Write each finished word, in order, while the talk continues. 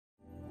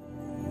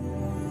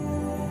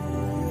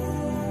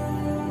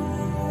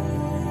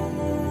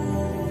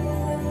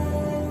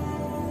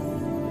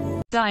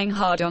dying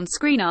hard on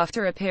screen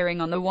after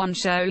appearing on the One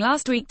Show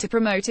last week to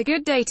promote A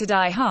Good Day to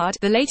Die Hard,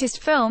 the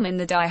latest film in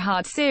the Die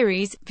Hard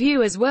series.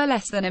 Viewers were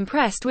less than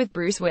impressed with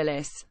Bruce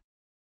Willis.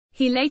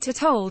 He later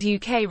told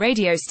UK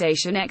radio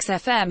station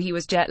XFM he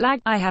was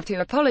jet-lagged. "I have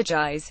to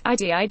apologise, I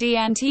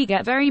didn't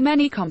get very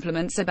many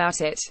compliments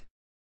about it.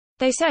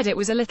 They said it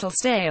was a little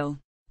stale.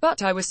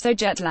 But I was so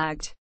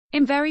jet-lagged.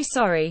 I'm very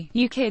sorry,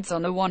 you kids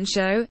on the One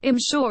Show, I'm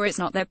sure it's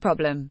not their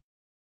problem.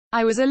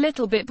 I was a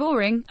little bit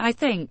boring, I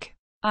think.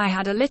 I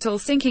had a little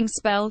sinking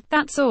spell,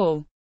 that's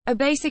all." A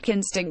basic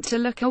instinct to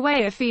look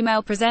away, a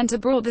female presenter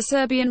brought the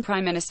Serbian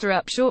Prime Minister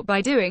up short by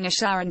doing a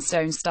Sharon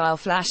Stone-style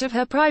flash of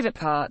her private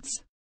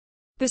parts.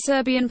 The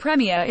Serbian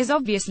Premier is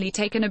obviously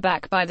taken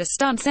aback by the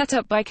stunt set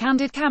up by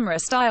Candid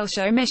Camera-style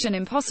show Mission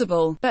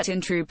Impossible, but in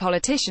true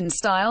politician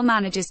style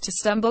manages to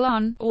stumble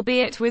on,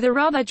 albeit with a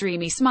rather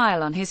dreamy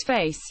smile on his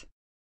face.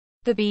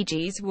 The Bee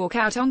Gees walk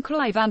out on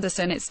Clive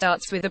Anderson. It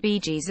starts with the Bee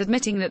Gees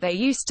admitting that they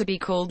used to be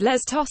called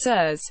Les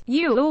Tossers.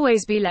 "You'll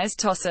always be Les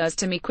Tossers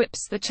to me,"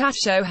 quips the chat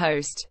show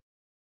host.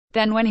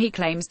 Then when he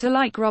claims to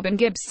like Robin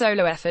Gibb's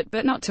solo effort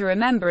but not to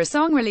remember a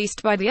song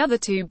released by the other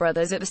two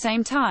brothers at the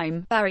same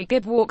time, Barry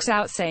Gibb walks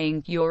out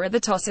saying, "You're the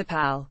tosser,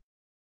 pal."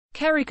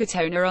 Kerry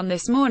Katona on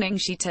This Morning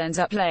She Turns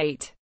Up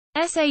Late.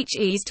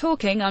 SHE's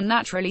talking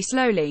unnaturally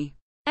slowly.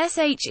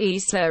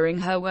 SHE's slurring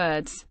her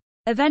words.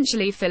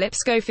 Eventually Philip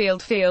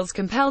Schofield feels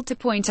compelled to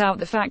point out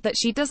the fact that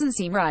she doesn't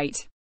seem right.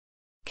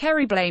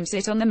 Kerry blames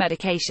it on the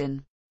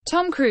medication.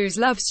 Tom Cruise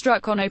love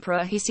struck on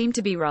Oprah. He seemed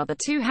to be rather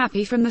too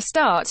happy from the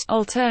start,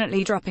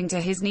 alternately dropping to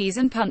his knees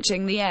and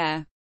punching the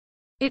air.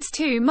 "It's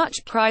too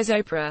much," cries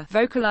Oprah,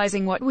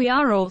 vocalizing what we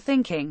are all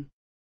thinking.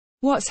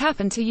 "What's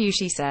happened to you?"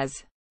 she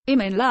says. "I'm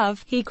in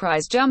love," he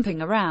cries,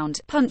 jumping around,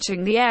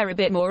 punching the air a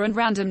bit more and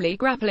randomly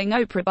grappling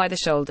Oprah by the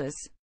shoulders.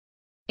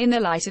 In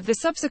the light of the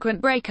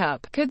subsequent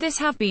breakup, could this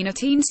have been a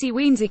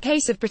teensy-weensy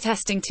case of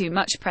protesting too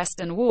much?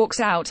 Preston walks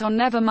out on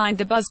Never Mind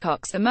the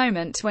Buzzcocks, the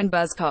moment when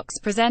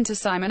Buzzcocks presenter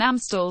Simon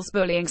Amstell's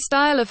bullying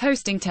style of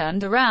hosting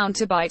turned around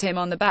to bite him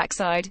on the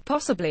backside,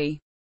 possibly.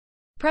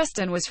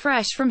 Preston was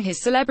fresh from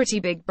his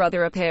Celebrity Big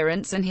Brother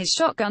appearance and his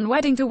shotgun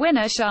wedding to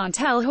winner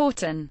Chantel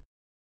Horton.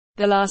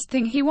 The last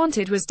thing he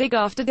wanted was dig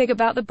after dig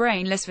about the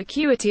brainless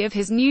vacuity of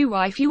his new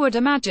wife. "You would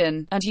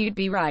imagine, and you'd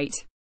be right."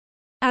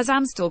 As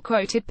Amstel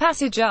quoted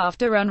passage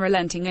after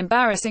unrelenting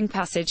embarrassing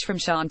passage from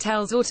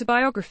Chantel's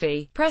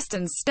autobiography,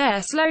 Preston's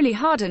stare slowly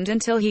hardened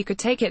until he could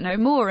take it no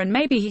more. "And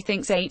maybe he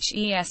thinks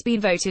he's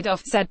been voted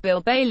off," said Bill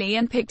Bailey,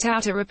 and picked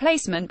out a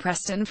replacement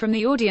Preston from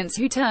the audience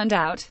who turned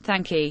out,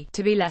 thanky,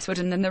 to be less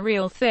wooden than the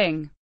real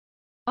thing.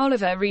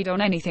 Oliver Reed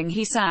on Anything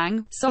He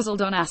Sang,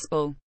 sozzled on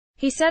Aspel.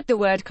 He said the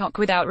word cock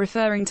without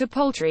referring to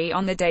poultry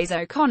on the Days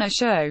O'Connor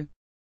show.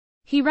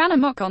 He ran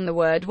amok on the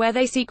word where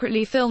they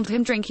secretly filmed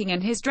him drinking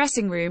in his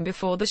dressing room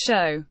before the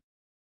show.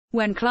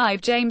 When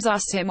Clive James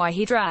asked him why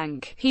he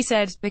drank, he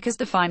said, "Because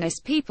the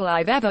finest people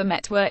I've ever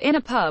met were in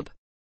a pub."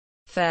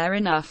 Fair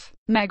enough.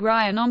 Meg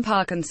Ryan on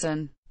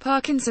Parkinson.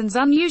 Parkinson's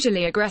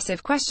unusually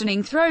aggressive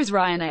questioning throws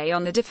Ryan A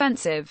on the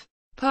defensive.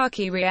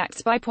 Parky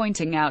reacts by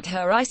pointing out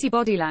her icy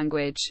body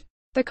language.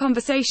 The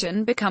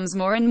conversation becomes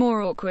more and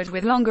more awkward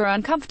with longer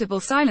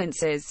uncomfortable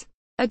silences.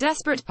 A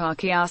desperate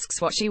Parky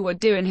asks what she would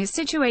do in his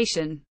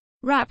situation.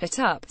 "Wrap it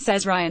up,"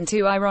 says Ryan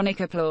to ironic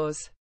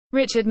applause.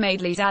 Richard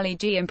Madeley's Ali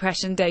G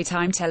impression.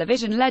 Daytime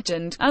television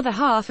legend, other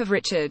half of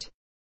Richard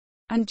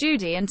and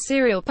Judy and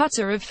serial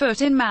putter of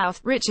Foot in Mouth,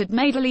 Richard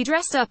Madeley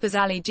dressed up as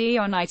Ali G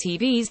on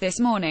ITV's This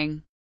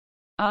Morning.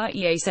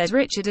 Yeah, says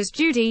Richard as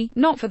Judy,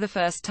 not for the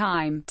first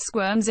time,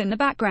 squirms in the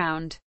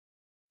background.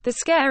 The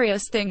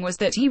scariest thing was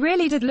that he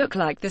really did look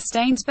like the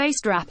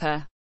Staines-based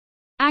rapper.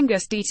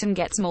 Angus Deaton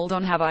gets mauled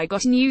on Have I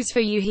Got News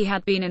For You. He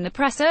had been in the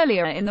press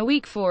earlier in the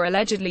week for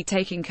allegedly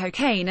taking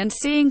cocaine and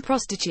seeing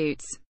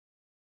prostitutes.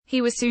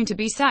 He was soon to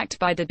be sacked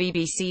by the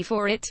BBC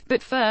for it,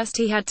 but first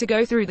he had to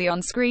go through the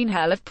on-screen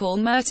hell of Paul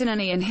Merton and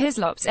Ian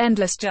Hislop's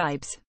endless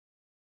jibes.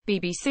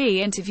 BBC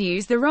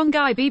interviews the wrong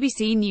guy.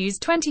 BBC News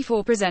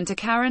 24 presenter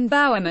Karen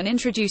Bowerman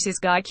introduces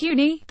Guy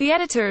Cuny, the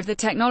editor of the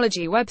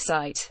technology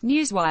website,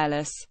 News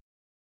Wireless.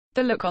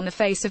 The look on the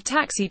face of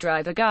taxi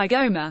driver Guy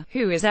Gomer,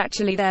 who is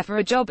actually there for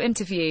a job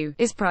interview,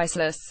 is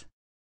priceless.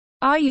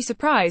 "Are you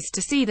surprised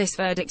to see this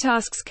verdict?"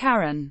 asks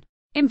Karen.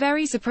 "I'm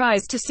very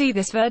surprised to see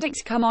this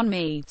verdict come on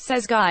me,"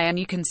 says Guy, and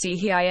you can see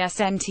he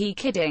isn't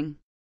kidding.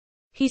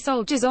 He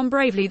soldiers on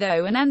bravely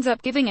though and ends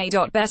up giving a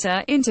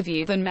better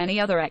interview than many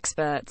other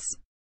experts.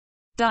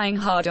 Dying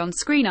hard on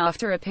screen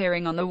after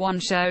appearing on the One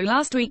Show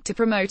last week to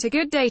promote A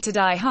Good Day to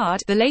Die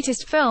Hard, the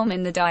latest film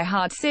in the Die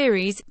Hard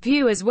series,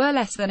 viewers were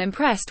less than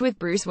impressed with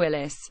Bruce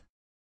Willis.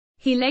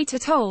 He later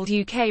told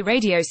UK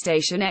radio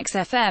station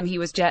XFM he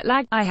was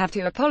jet-lagged. "I have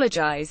to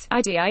apologise,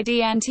 I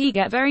didn't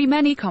get very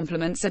many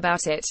compliments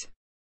about it.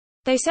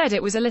 They said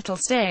it was a little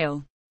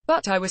stale.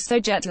 But I was so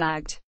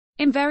jet-lagged.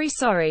 I'm very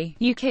sorry,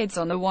 you kids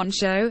on the One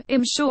Show,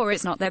 I'm sure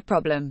it's not their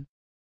problem.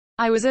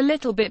 I was a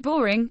little bit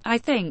boring, I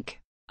think.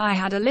 I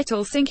had a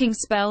little sinking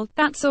spell,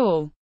 that's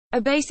all." A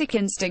basic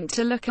instinct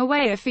to look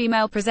away, a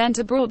female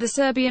presenter brought the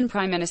Serbian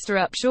Prime Minister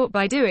up short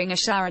by doing a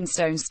Sharon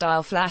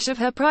Stone-style flash of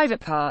her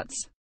private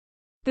parts.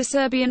 The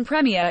Serbian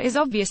Premier is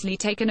obviously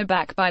taken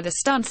aback by the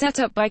stunt set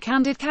up by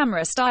candid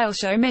camera-style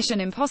show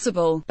Mission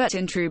Impossible, but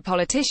in true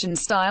politician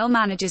style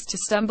manages to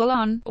stumble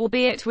on,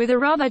 albeit with a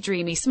rather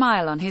dreamy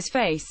smile on his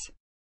face.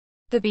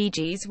 The Bee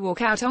Gees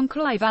walk out on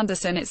Clive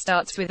Anderson. It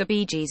starts with the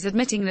Bee Gees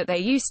admitting that they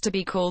used to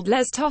be called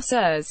Les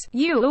Tossers.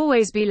 "You'll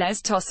always be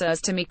Les Tossers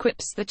to me,"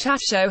 quips the chat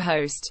show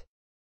host.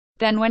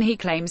 Then when he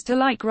claims to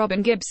like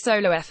Robin Gibb's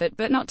solo effort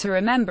but not to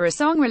remember a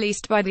song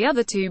released by the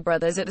other two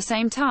brothers at the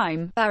same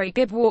time, Barry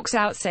Gibb walks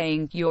out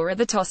saying, "You're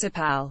the tosser,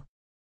 pal."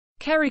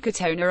 Kerry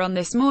Katona on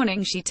This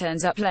Morning. She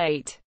turns up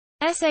late.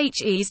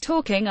 SHE's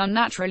talking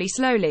unnaturally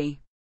slowly.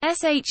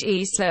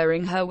 SHE's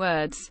slurring her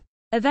words.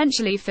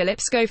 Eventually Philip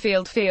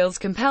Schofield feels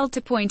compelled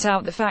to point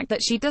out the fact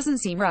that she doesn't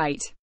seem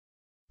right.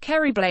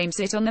 Kerry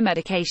blames it on the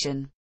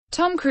medication.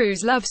 Tom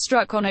Cruise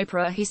love-struck on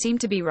Oprah. He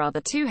seemed to be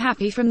rather too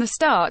happy from the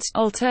start,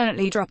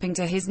 alternately dropping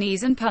to his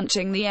knees and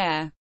punching the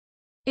air.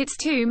 "It's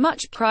too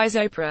much," cries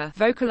Oprah,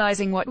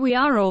 vocalizing what we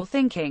are all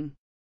thinking.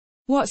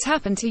 "What's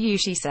happened to you?"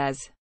 she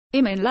says.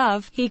 "I'm in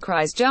love," he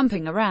cries,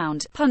 jumping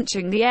around,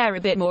 punching the air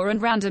a bit more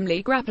and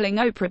randomly grappling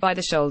Oprah by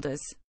the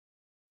shoulders.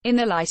 In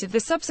the light of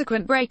the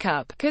subsequent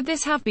breakup, could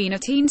this have been a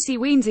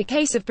teensy-weensy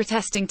case of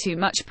protesting too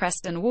much?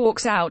 Preston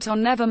walks out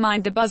on Never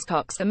Mind the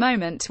Buzzcocks. The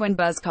moment when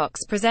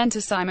Buzzcocks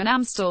presenter Simon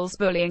Amstell's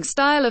bullying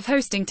style of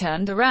hosting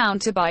turned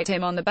around to bite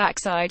him on the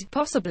backside,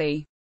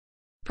 possibly.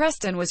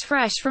 Preston was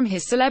fresh from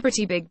his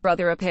Celebrity Big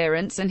Brother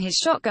appearance and his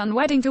shotgun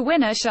wedding to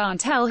winner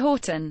Chantel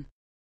Horton.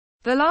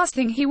 The last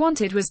thing he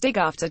wanted was dig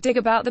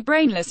about the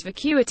brainless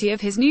vacuity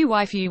of his new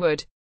wife. "You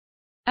would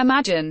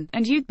imagine,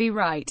 and you'd be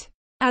right."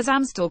 As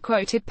Amstel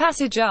quoted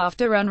passage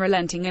after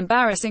unrelenting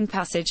embarrassing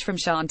passage from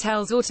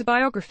Chantel's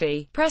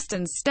autobiography,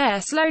 Preston's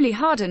stare slowly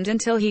hardened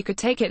until he could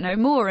take it no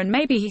more. "And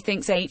maybe he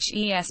thinks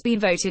he's been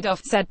voted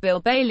off," said Bill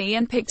Bailey,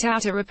 and picked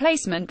out a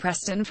replacement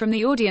Preston from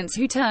the audience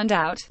who turned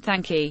out,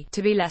 thanky,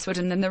 to be less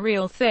wooden than the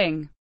real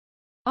thing.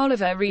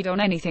 Oliver Reed on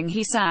Anything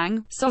He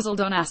Sang,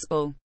 sozzled on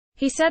Aspel.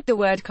 He said the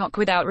word cock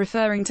without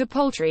referring to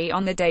poultry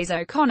on the Days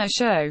O'Connor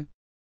show.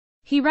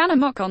 He ran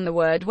amok on the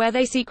word where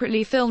they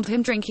secretly filmed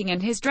him drinking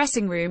in his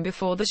dressing room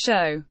before the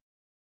show.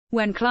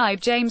 When Clive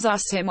James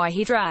asked him why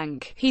he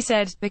drank, he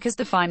said, "Because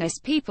the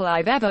finest people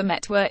I've ever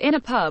met were in a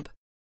pub."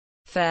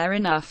 Fair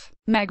enough.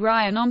 Meg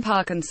Ryan on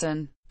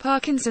Parkinson.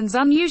 Parkinson's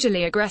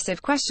unusually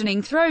aggressive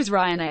questioning throws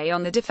Ryan A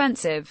on the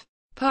defensive.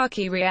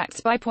 Parky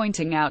reacts by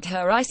pointing out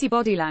her icy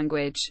body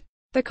language.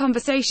 The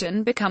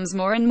conversation becomes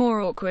more and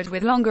more awkward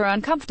with longer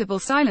uncomfortable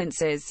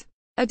silences.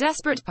 A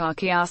desperate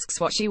Parky asks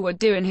what she would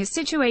do in his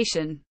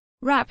situation.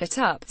 "Wrap it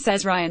up,"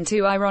 says Ryan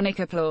to ironic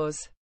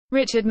applause.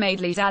 Richard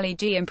Madeley's Ali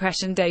G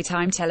impression.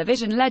 Daytime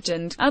television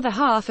legend, other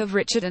half of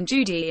Richard and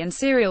Judy and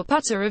serial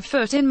putter of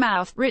Foot in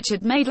Mouth,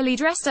 Richard Madeley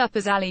dressed up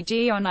as Ali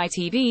G on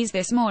ITV's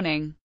This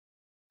Morning.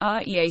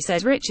 "Yeah,"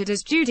 says Richard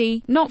as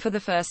Judy, not for the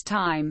first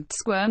time,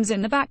 squirms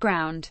in the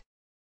background.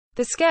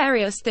 The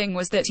scariest thing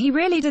was that he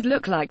really did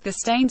look like the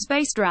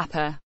Staines-based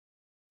rapper.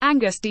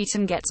 Angus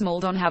Deaton gets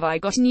mauled on Have I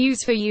Got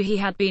News For You. He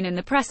had been in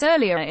the press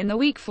earlier in the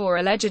week for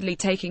allegedly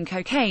taking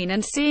cocaine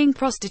and seeing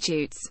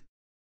prostitutes.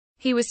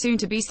 He was soon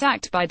to be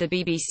sacked by the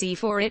BBC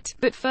for it,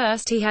 but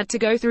first he had to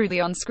go through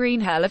the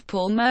on-screen hell of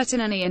Paul Merton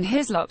and Ian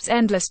Hislop's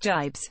endless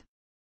jibes.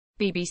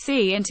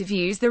 BBC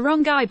interviews the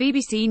wrong guy.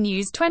 BBC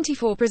News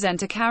 24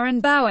 presenter Karen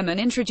Bowerman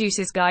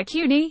introduces Guy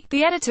Cuny,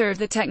 the editor of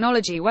the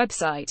technology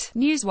website,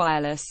 News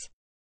Wireless.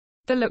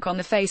 The look on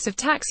the face of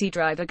taxi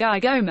driver Guy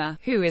Gomer,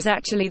 who is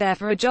actually there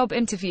for a job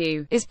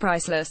interview, is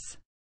priceless.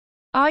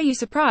 "Are you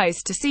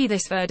surprised to see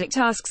this verdict?"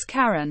 asks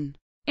Karen.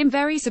 "I'm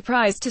very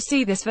surprised to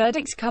see this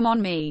verdict come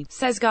on me,"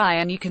 says Guy,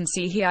 and you can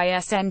see he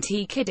isn't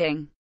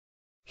kidding.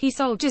 He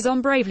soldiers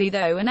on bravely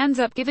though and ends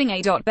up giving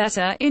a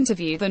better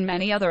interview than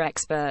many other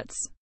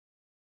experts.